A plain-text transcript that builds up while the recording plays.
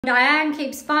Diane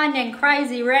keeps finding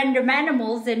crazy random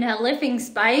animals in her living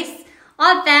space.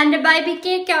 I found a baby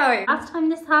gecko. Last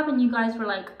time this happened, you guys were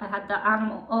like, I had the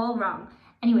animal all wrong.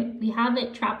 Anyway, we have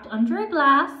it trapped under a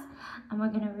glass and we're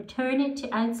gonna return it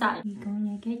to outside. We're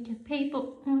gonna get the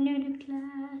people under the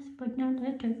glass, but not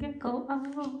let the gecko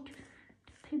out.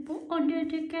 The people under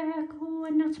the gecko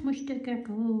and not smush the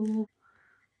gecko.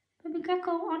 Baby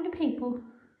gecko on the paper.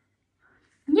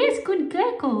 Yes, good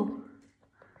gecko.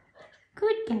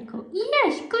 Good gecko.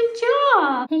 Yes, good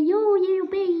job. Hello, little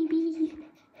baby.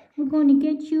 We're going to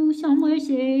get you somewhere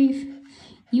safe.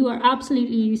 You are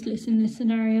absolutely useless in this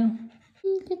scenario.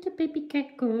 Get the baby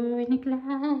gecko in a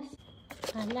glass.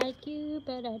 I like you,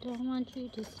 but I don't want you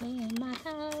to stay in my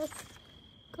house.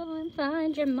 Go and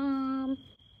find your mom.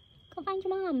 Go find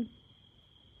your mom.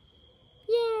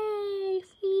 Yay,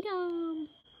 freedom.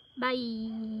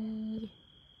 Bye.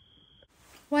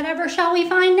 Whatever shall we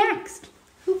find next?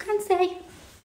 Who can say?